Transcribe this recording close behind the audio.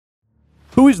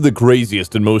Who is the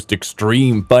craziest and most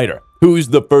extreme fighter? Who's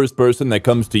the first person that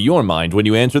comes to your mind when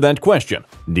you answer that question?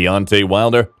 Deontay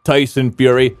Wilder, Tyson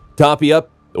Fury, Tapia,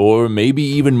 or maybe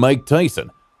even Mike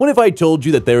Tyson? What if I told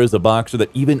you that there is a boxer that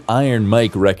even Iron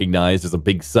Mike recognized as a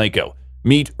big psycho?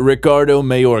 Meet Ricardo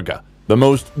Mayorga, the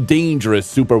most dangerous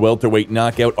super welterweight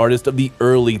knockout artist of the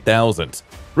early thousands.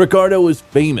 Ricardo is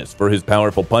famous for his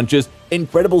powerful punches,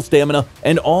 incredible stamina,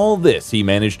 and all this he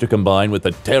managed to combine with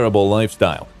a terrible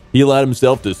lifestyle. He allowed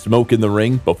himself to smoke in the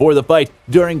ring. Before the fight,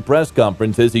 during press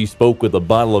conferences, he spoke with a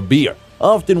bottle of beer,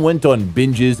 often went on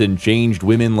binges and changed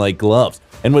women like gloves.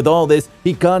 And with all this,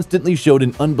 he constantly showed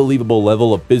an unbelievable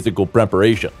level of physical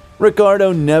preparation.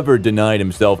 Ricardo never denied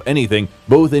himself anything,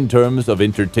 both in terms of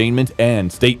entertainment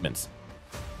and statements.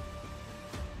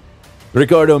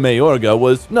 Ricardo Mayorga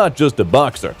was not just a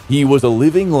boxer. He was a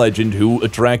living legend who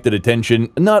attracted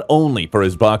attention not only for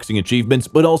his boxing achievements,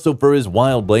 but also for his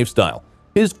wild lifestyle.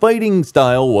 His fighting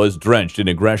style was drenched in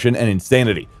aggression and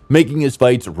insanity, making his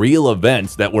fights real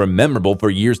events that were memorable for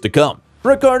years to come.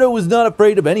 Ricardo was not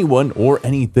afraid of anyone or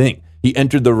anything. He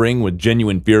entered the ring with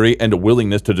genuine fury and a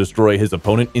willingness to destroy his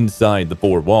opponent inside the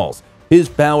four walls. His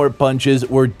power punches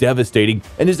were devastating,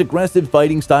 and his aggressive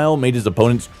fighting style made his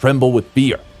opponents tremble with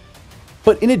fear.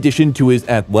 But in addition to his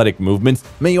athletic movements,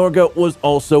 Mayorga was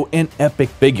also an epic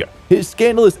figure. His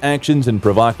scandalous actions and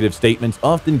provocative statements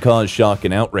often caused shock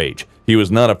and outrage. He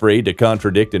was not afraid to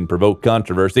contradict and provoke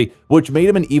controversy, which made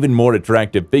him an even more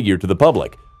attractive figure to the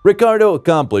public. Ricardo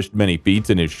accomplished many feats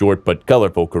in his short but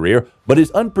colorful career, but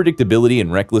his unpredictability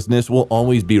and recklessness will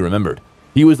always be remembered.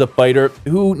 He was a fighter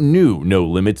who knew no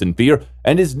limits and fear,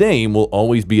 and his name will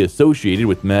always be associated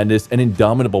with madness and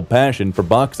indomitable passion for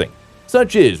boxing.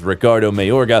 Such is Ricardo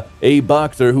Mayorga, a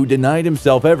boxer who denied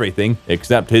himself everything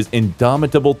except his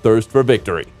indomitable thirst for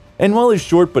victory. And while his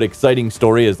short but exciting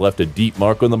story has left a deep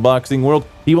mark on the boxing world,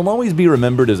 he will always be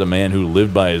remembered as a man who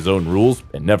lived by his own rules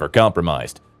and never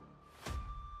compromised.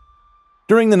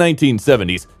 During the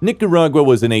 1970s, Nicaragua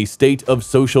was in a state of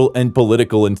social and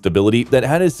political instability that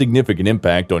had a significant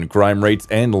impact on crime rates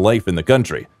and life in the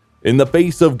country. In the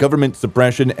face of government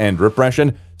suppression and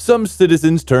repression, some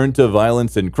citizens turned to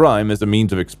violence and crime as a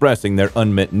means of expressing their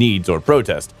unmet needs or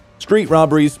protest. Street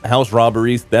robberies, house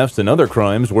robberies, thefts, and other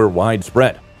crimes were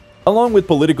widespread. Along with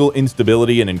political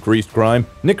instability and increased crime,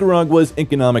 Nicaragua's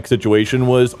economic situation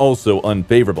was also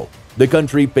unfavorable. The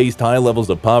country faced high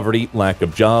levels of poverty, lack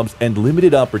of jobs, and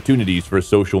limited opportunities for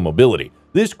social mobility.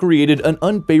 This created an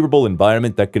unfavorable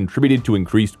environment that contributed to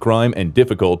increased crime and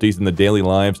difficulties in the daily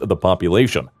lives of the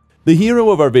population. The hero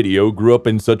of our video grew up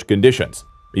in such conditions.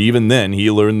 Even then,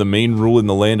 he learned the main rule in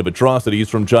the land of atrocities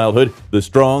from childhood: the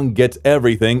strong gets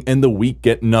everything and the weak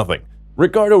get nothing.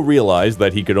 Ricardo realized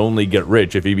that he could only get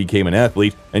rich if he became an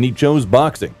athlete, and he chose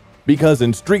boxing. Because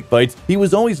in street fights, he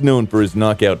was always known for his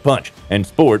knockout punch, and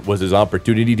sport was his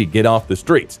opportunity to get off the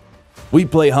streets. We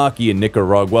play hockey in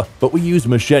Nicaragua, but we use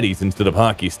machetes instead of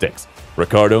hockey sticks.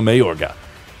 Ricardo Mayorga.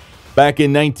 Back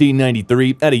in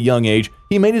 1993, at a young age,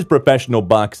 he made his professional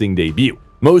boxing debut.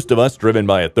 Most of us, driven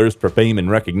by a thirst for fame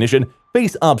and recognition,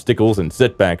 face obstacles and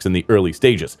setbacks in the early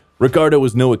stages. Ricardo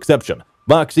was no exception.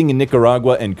 Boxing in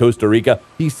Nicaragua and Costa Rica,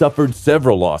 he suffered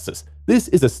several losses. This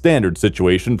is a standard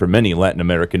situation for many Latin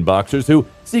American boxers who,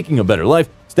 seeking a better life,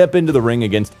 step into the ring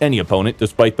against any opponent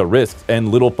despite the risks and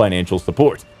little financial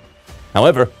support.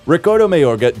 However, Ricardo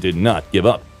Mayorga did not give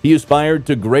up. He aspired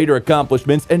to greater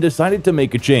accomplishments and decided to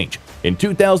make a change. In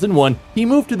 2001, he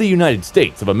moved to the United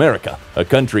States of America, a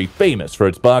country famous for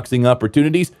its boxing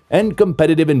opportunities and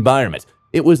competitive environment.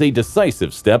 It was a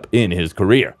decisive step in his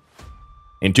career.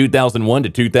 In 2001 to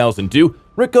 2002,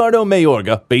 Ricardo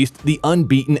Mayorga faced the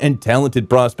unbeaten and talented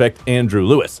prospect Andrew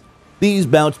Lewis. These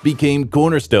bouts became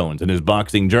cornerstones in his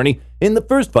boxing journey. In the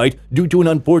first fight, due to an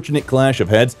unfortunate clash of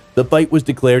heads, the fight was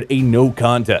declared a no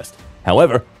contest.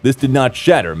 However, this did not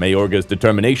shatter Mayorga's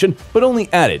determination, but only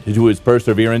added to his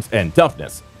perseverance and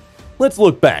toughness. Let's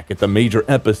look back at the major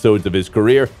episodes of his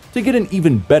career to get an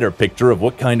even better picture of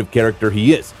what kind of character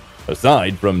he is.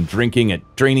 Aside from drinking at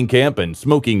training camp and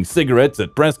smoking cigarettes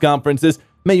at press conferences,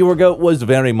 Mayorga was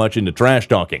very much into trash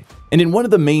talking. And in one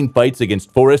of the main fights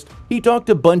against Forrest, he talked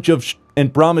a bunch of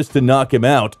and promised to knock him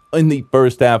out in the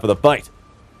first half of the fight.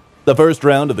 The first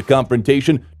round of the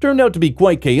confrontation turned out to be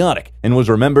quite chaotic and was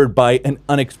remembered by an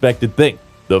unexpected thing.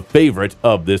 The favorite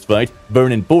of this fight,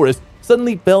 Vernon Forrest,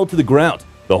 suddenly fell to the ground.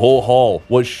 The whole hall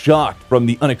was shocked from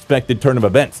the unexpected turn of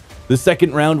events. The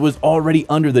second round was already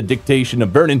under the dictation of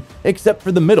Vernon, except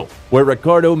for the middle, where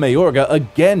Ricardo Mayorga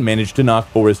again managed to knock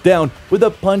Forrest down with a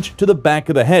punch to the back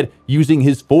of the head using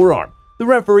his forearm. The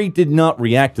referee did not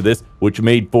react to this, which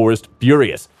made Forrest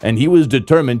furious, and he was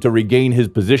determined to regain his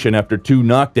position after 2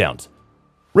 knockdowns.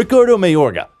 Ricardo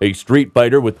Mayorga, a street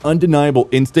fighter with undeniable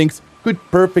instincts, could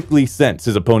perfectly sense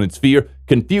his opponent's fear,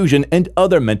 confusion, and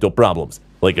other mental problems,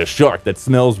 like a shark that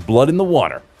smells blood in the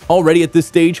water. Already at this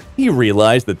stage, he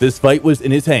realized that this fight was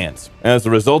in his hands. As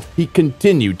a result, he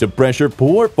continued to pressure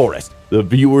poor Forrest. The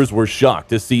viewers were shocked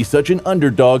to see such an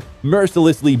underdog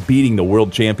mercilessly beating the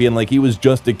world champion like he was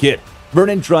just a kid.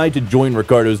 Vernon tried to join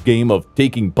Ricardo's game of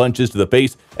taking punches to the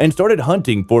face and started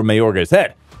hunting for Mayorga's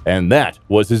head, and that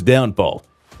was his downfall.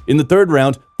 In the 3rd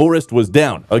round, Forrest was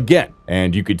down again,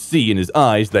 and you could see in his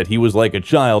eyes that he was like a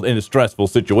child in a stressful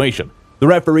situation. The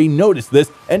referee noticed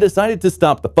this and decided to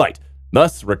stop the fight.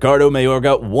 Thus, Ricardo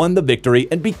Mayorga won the victory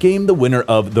and became the winner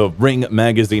of the Ring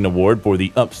Magazine Award for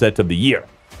the Upset of the Year.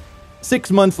 6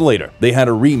 months later, they had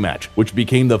a rematch, which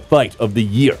became the fight of the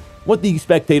year. What the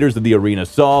spectators of the arena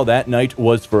saw that night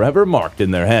was forever marked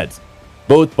in their heads.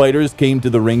 Both fighters came to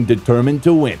the ring determined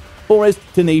to win. Forrest,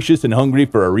 tenacious and hungry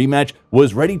for a rematch,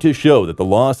 was ready to show that the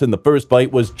loss in the first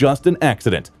fight was just an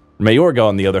accident. Mayorga,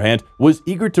 on the other hand, was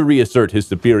eager to reassert his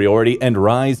superiority and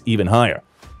rise even higher.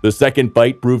 The second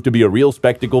fight proved to be a real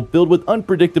spectacle filled with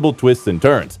unpredictable twists and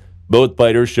turns. Both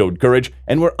fighters showed courage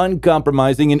and were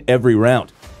uncompromising in every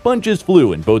round. Punches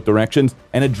flew in both directions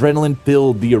and adrenaline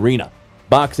filled the arena.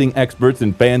 Boxing experts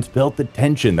and fans felt the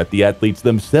tension that the athletes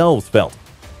themselves felt.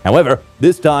 However,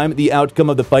 this time, the outcome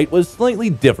of the fight was slightly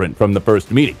different from the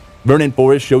first meeting. Vernon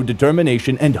Forrest showed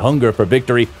determination and hunger for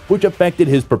victory, which affected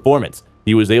his performance.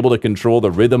 He was able to control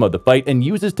the rhythm of the fight and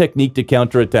use his technique to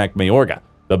counterattack Mayorga.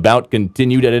 The bout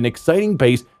continued at an exciting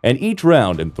pace, and each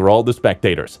round enthralled the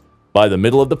spectators. By the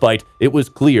middle of the fight, it was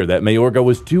clear that Mayorga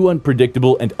was too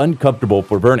unpredictable and uncomfortable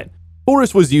for Vernon.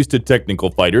 Forrest was used to technical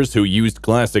fighters who used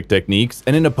classic techniques,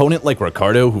 and an opponent like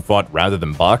Ricardo, who fought rather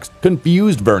than boxed,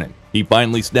 confused Vernon. He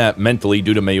finally snapped mentally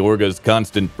due to Mayorga's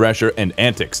constant pressure and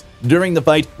antics. During the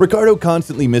fight, Ricardo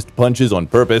constantly missed punches on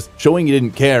purpose, showing he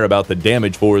didn't care about the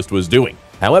damage Forrest was doing.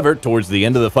 However, towards the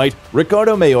end of the fight,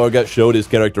 Ricardo Mayorga showed his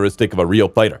characteristic of a real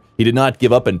fighter. He did not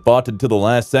give up and fought until the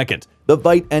last second. The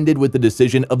fight ended with the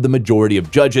decision of the majority of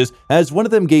judges, as one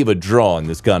of them gave a draw in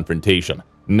this confrontation.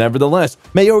 Nevertheless,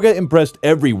 Mayorga impressed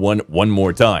everyone one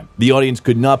more time. The audience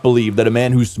could not believe that a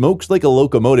man who smokes like a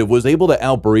locomotive was able to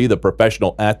outbreathe a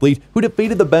professional athlete who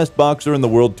defeated the best boxer in the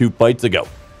world 2 fights ago.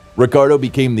 Ricardo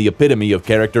became the epitome of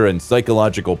character and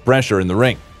psychological pressure in the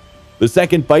ring. The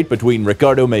second fight between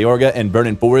Ricardo Mayorga and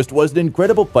Vernon Forrest was an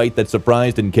incredible fight that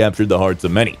surprised and captured the hearts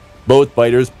of many. Both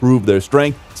fighters proved their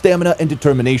strength, stamina, and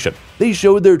determination. They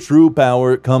showed their true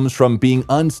power comes from being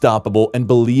unstoppable and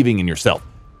believing in yourself.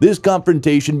 This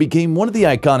confrontation became one of the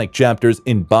iconic chapters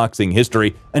in boxing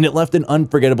history, and it left an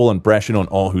unforgettable impression on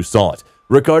all who saw it.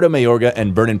 Ricardo Mayorga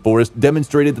and Vernon Forrest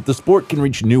demonstrated that the sport can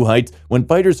reach new heights when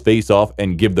fighters face off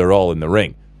and give their all in the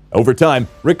ring. Over time,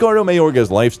 Ricardo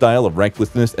Mayorga's lifestyle of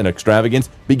recklessness and extravagance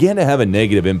began to have a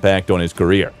negative impact on his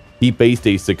career. He faced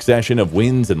a succession of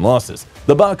wins and losses.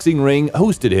 The boxing ring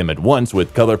hosted him at once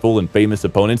with colorful and famous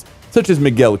opponents such as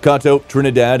Miguel Cotto,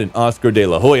 Trinidad, and Oscar de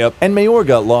la Hoya, and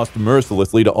Mayorga lost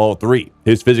mercilessly to all 3.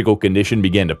 His physical condition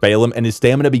began to fail him and his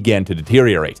stamina began to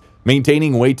deteriorate.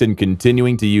 Maintaining weight and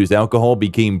continuing to use alcohol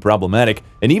became problematic,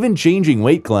 and even changing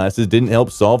weight classes didn't help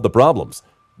solve the problems.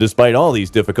 Despite all these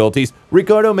difficulties,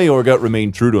 Ricardo Mayorga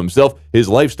remained true to himself, his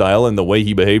lifestyle, and the way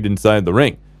he behaved inside the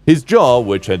ring. His jaw,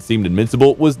 which had seemed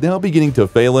invincible, was now beginning to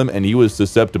fail him, and he was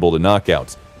susceptible to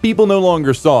knockouts. People no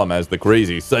longer saw him as the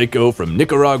crazy psycho from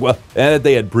Nicaragua that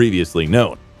they had previously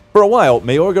known. For a while,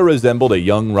 Mayorga resembled a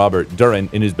young Robert Duran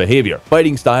in his behavior,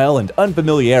 fighting style, and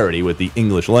unfamiliarity with the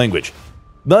English language.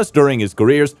 Thus, during his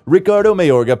careers, Ricardo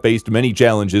Mayorga faced many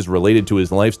challenges related to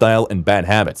his lifestyle and bad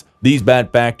habits. These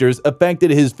bad factors affected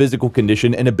his physical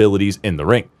condition and abilities in the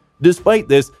ring. Despite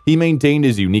this, he maintained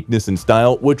his uniqueness and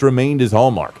style, which remained his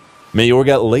hallmark.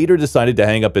 Mayorga later decided to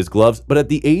hang up his gloves, but at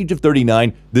the age of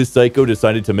 39, this psycho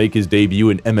decided to make his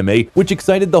debut in MMA, which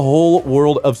excited the whole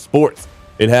world of sports.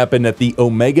 It happened at the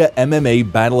Omega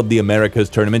MMA Battle of the Americas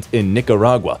tournament in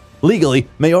Nicaragua. Legally,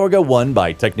 Mayorga won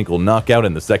by technical knockout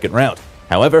in the second round.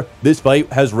 However, this fight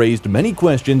has raised many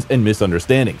questions and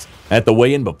misunderstandings. At the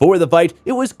weigh-in before the fight,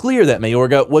 it was clear that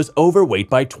Mayorga was overweight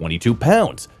by 22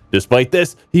 pounds. Despite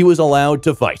this, he was allowed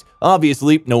to fight.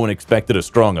 Obviously, no one expected a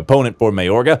strong opponent for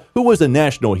Mayorga, who was a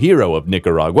national hero of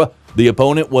Nicaragua. The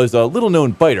opponent was a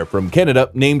little-known fighter from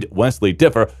Canada named Wesley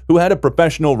Tiffer, who had a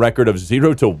professional record of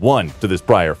 0-1 to this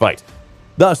prior fight.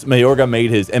 Thus, Mayorga made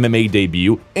his MMA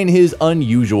debut in his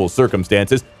unusual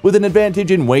circumstances, with an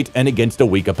advantage in weight and against a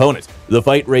weak opponent. The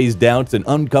fight raised doubts and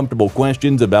uncomfortable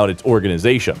questions about its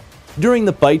organization. During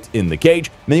the fight in the cage,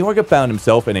 Mayorga found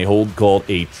himself in a hold called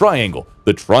a triangle.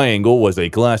 The triangle was a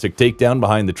classic takedown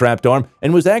behind the trapped arm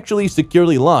and was actually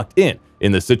securely locked in.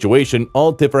 In the situation,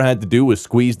 all Tiffer had to do was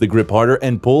squeeze the grip harder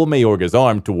and pull Mayorga's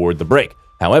arm toward the break.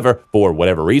 However, for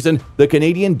whatever reason, the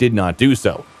Canadian did not do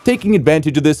so. Taking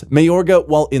advantage of this, Mayorga,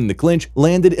 while in the clinch,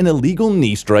 landed an illegal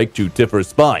knee strike to Tiffer's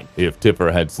spine. If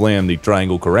Tiffer had slammed the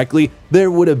triangle correctly, there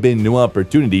would have been no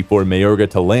opportunity for Mayorga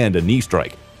to land a knee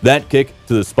strike. That kick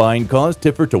to the spine caused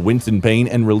Tiffer to wince in pain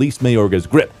and release Mayorga's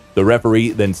grip. The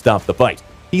referee then stopped the fight.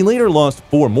 He later lost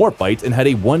 4 more fights and had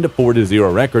a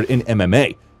 1-4-0 record in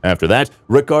MMA. After that,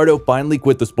 Ricardo finally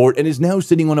quit the sport and is now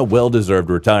sitting on a well-deserved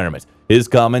retirement. His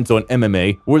comments on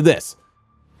MMA were this: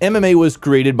 MMA was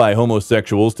created by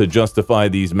homosexuals to justify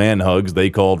these man hugs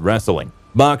they called wrestling.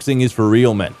 Boxing is for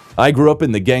real men. I grew up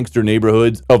in the gangster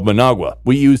neighborhoods of Managua.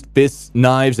 We used fists,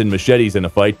 knives, and machetes in a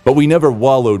fight, but we never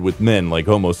wallowed with men like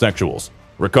homosexuals.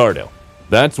 Ricardo.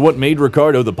 That's what made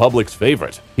Ricardo the public's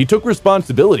favorite. He took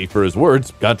responsibility for his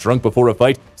words, got drunk before a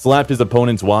fight, slapped his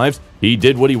opponent's wives. He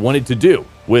did what he wanted to do,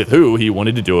 with who he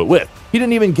wanted to do it with. He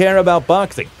didn't even care about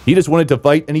boxing. He just wanted to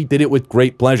fight, and he did it with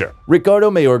great pleasure.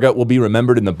 Ricardo Mayorga will be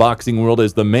remembered in the boxing world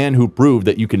as the man who proved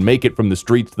that you can make it from the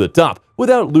streets to the top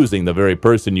without losing the very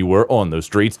person you were on those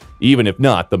streets, even if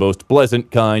not the most pleasant,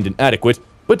 kind, and adequate.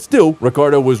 But still,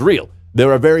 Ricardo was real.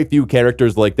 There are very few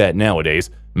characters like that nowadays.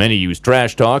 Many use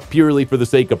trash talk purely for the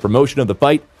sake of promotion of the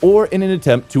fight or in an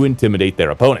attempt to intimidate their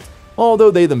opponent, although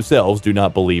they themselves do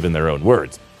not believe in their own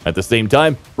words. At the same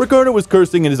time, Ricardo was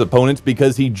cursing at his opponents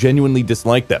because he genuinely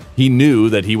disliked them. He knew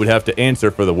that he would have to answer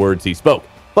for the words he spoke.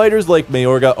 Fighters like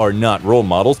Mayorga are not role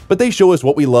models, but they show us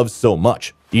what we love so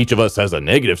much. Each of us has a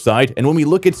negative side, and when we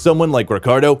look at someone like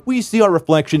Ricardo, we see our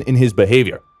reflection in his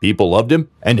behavior. People loved him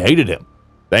and hated him.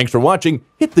 Thanks for watching.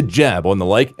 Hit the jab on the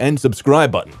like and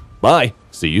subscribe button. Bye.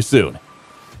 See you soon.